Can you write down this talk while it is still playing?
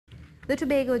The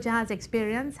Tobago Jazz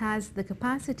Experience has the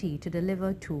capacity to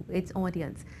deliver to its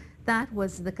audience. That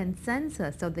was the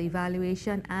consensus of the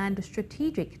Evaluation and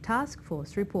Strategic Task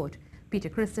Force report. Peter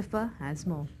Christopher has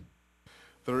more.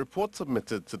 The report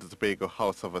submitted to the Tobago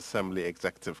House of Assembly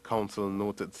Executive Council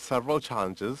noted several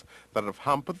challenges that have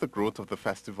hampered the growth of the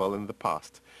festival in the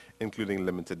past, including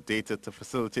limited data to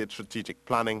facilitate strategic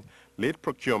planning, late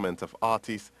procurement of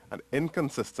artists, and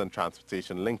inconsistent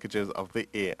transportation linkages of the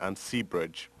A and C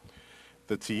Bridge.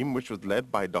 The team, which was led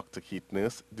by Dr. Keith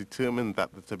Nurse, determined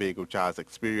that the Tobago Jazz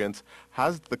Experience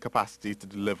has the capacity to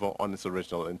deliver on its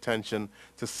original intention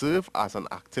to serve as an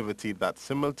activity that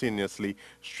simultaneously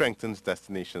strengthens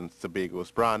Destination Tobago's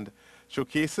brand,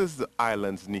 showcases the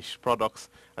island's niche products,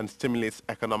 and stimulates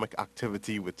economic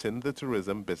activity within the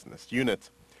tourism business unit.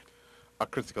 A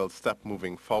critical step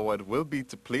moving forward will be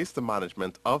to place the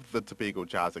management of the Tobago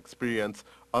Jazz Experience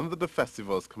under the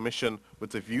Festival's Commission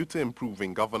with a view to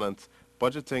improving governance,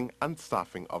 budgeting and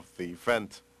staffing of the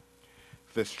event.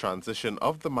 This transition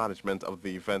of the management of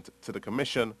the event to the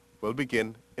Commission will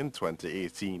begin in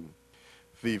 2018.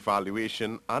 The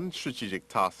Evaluation and Strategic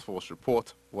Task Force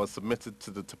report was submitted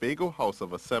to the Tobago House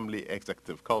of Assembly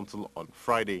Executive Council on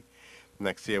Friday.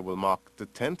 Next year will mark the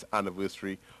 10th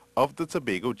anniversary of the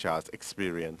Tobago Jazz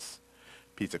Experience.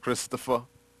 Peter Christopher,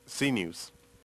 C News.